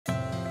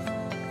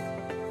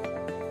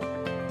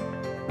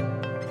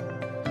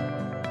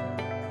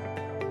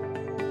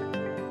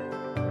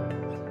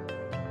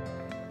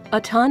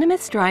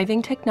Autonomous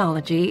driving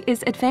technology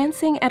is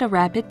advancing at a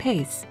rapid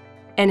pace,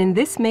 and in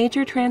this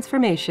major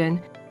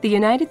transformation, the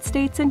United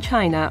States and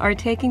China are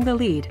taking the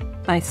lead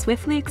by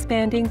swiftly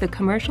expanding the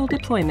commercial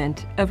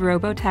deployment of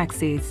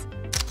robotaxis.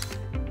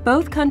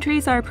 Both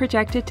countries are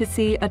projected to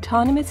see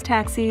autonomous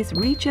taxis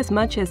reach as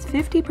much as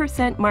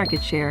 50%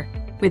 market share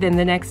within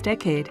the next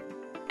decade,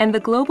 and the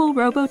global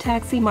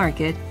robotaxi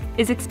market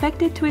is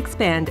expected to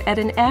expand at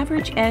an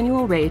average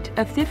annual rate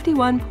of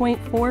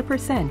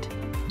 51.4%,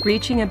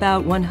 reaching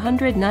about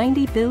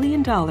 $190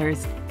 billion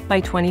by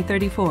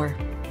 2034.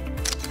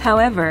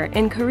 However,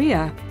 in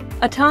Korea,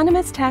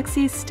 autonomous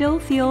taxis still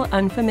feel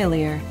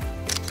unfamiliar.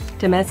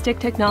 Domestic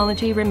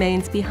technology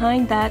remains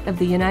behind that of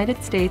the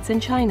United States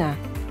and China,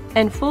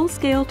 and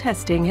full-scale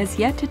testing has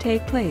yet to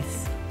take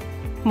place.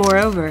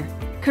 Moreover,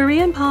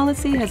 Korean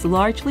policy has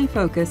largely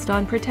focused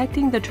on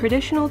protecting the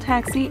traditional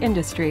taxi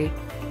industry,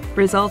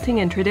 resulting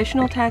in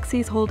traditional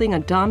taxis holding a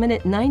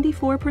dominant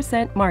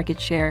 94% market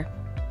share.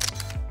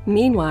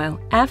 Meanwhile,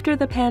 after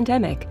the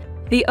pandemic,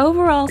 the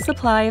overall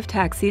supply of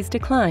taxis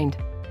declined,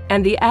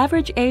 and the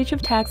average age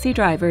of taxi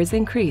drivers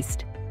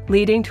increased,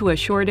 leading to a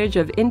shortage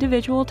of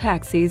individual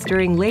taxis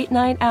during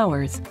late-night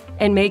hours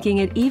and making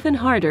it even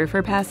harder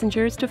for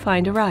passengers to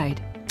find a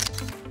ride.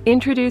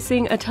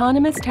 Introducing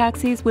autonomous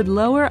taxis would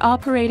lower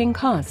operating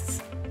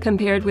costs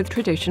compared with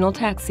traditional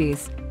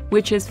taxis,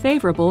 which is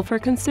favorable for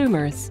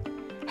consumers.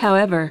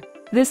 However,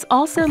 this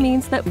also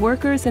means that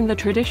workers in the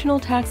traditional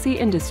taxi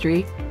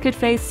industry could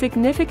face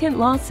significant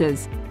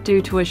losses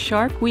due to a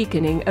sharp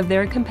weakening of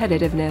their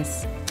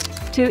competitiveness.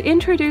 To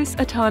introduce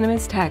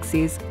autonomous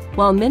taxis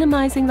while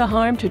minimizing the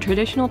harm to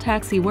traditional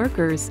taxi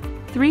workers,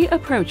 3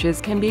 approaches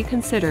can be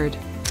considered.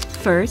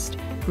 First,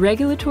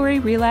 regulatory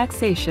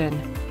relaxation.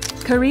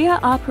 Korea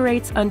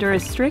operates under a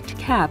strict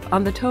cap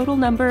on the total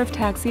number of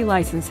taxi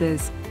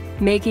licenses,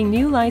 making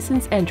new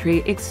license entry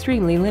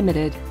extremely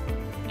limited.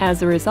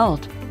 As a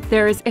result,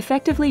 there is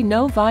effectively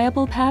no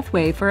viable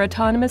pathway for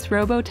autonomous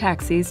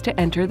robotaxis to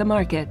enter the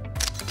market.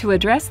 To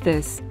address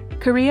this,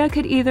 Korea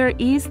could either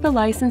ease the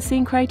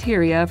licensing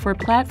criteria for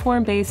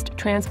platform-based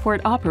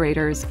transport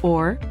operators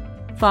or,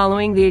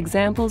 following the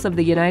examples of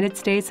the United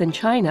States and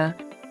China,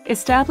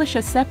 establish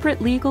a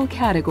separate legal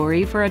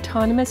category for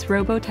autonomous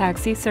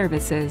robotaxi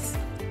services.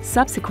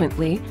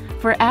 Subsequently,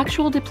 for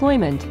actual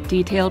deployment,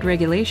 detailed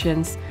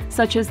regulations,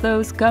 such as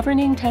those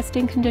governing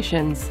testing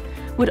conditions,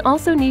 would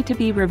also need to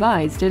be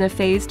revised in a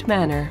phased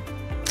manner.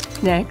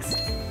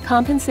 Next,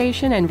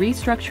 compensation and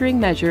restructuring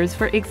measures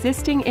for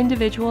existing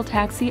individual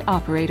taxi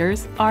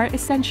operators are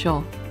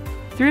essential.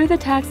 Through the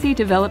Taxi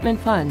Development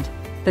Fund,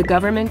 the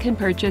government can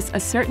purchase a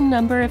certain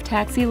number of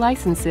taxi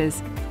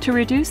licenses to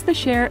reduce the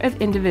share of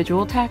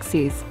individual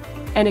taxis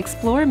and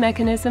explore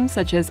mechanisms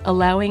such as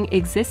allowing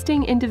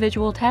existing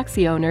individual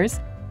taxi owners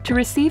to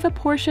receive a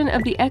portion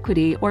of the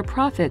equity or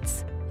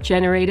profits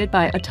generated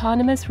by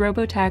autonomous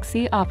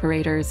robotaxi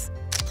operators.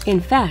 In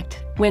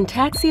fact, when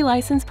taxi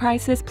license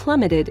prices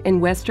plummeted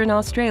in Western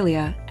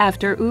Australia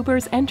after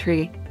Uber's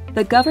entry,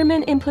 the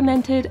government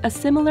implemented a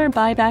similar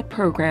buyback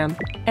program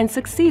and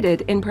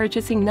succeeded in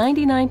purchasing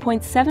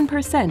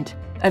 99.7%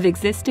 of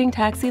existing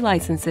taxi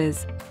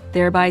licenses,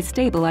 thereby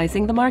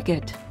stabilizing the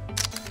market.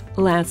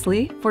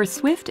 Lastly, for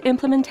swift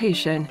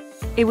implementation,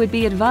 it would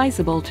be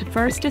advisable to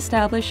first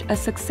establish a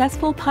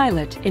successful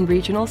pilot in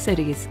regional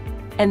cities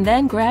and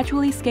then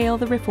gradually scale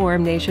the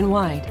reform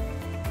nationwide.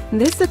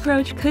 This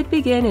approach could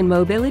begin in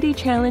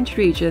mobility-challenged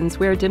regions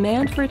where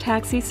demand for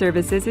taxi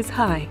services is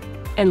high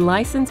and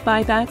license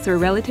buybacks are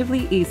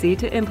relatively easy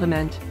to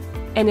implement,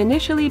 and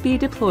initially be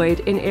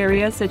deployed in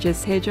areas such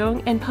as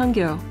Sejong and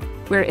Pangyo,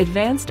 where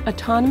advanced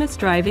autonomous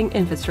driving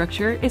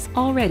infrastructure is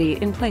already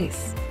in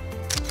place.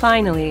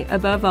 Finally,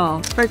 above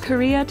all, for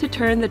Korea to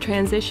turn the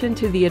transition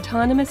to the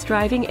autonomous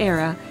driving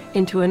era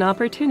into an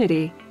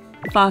opportunity,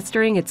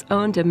 fostering its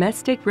own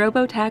domestic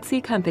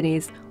robotaxi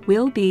companies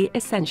will be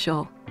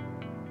essential.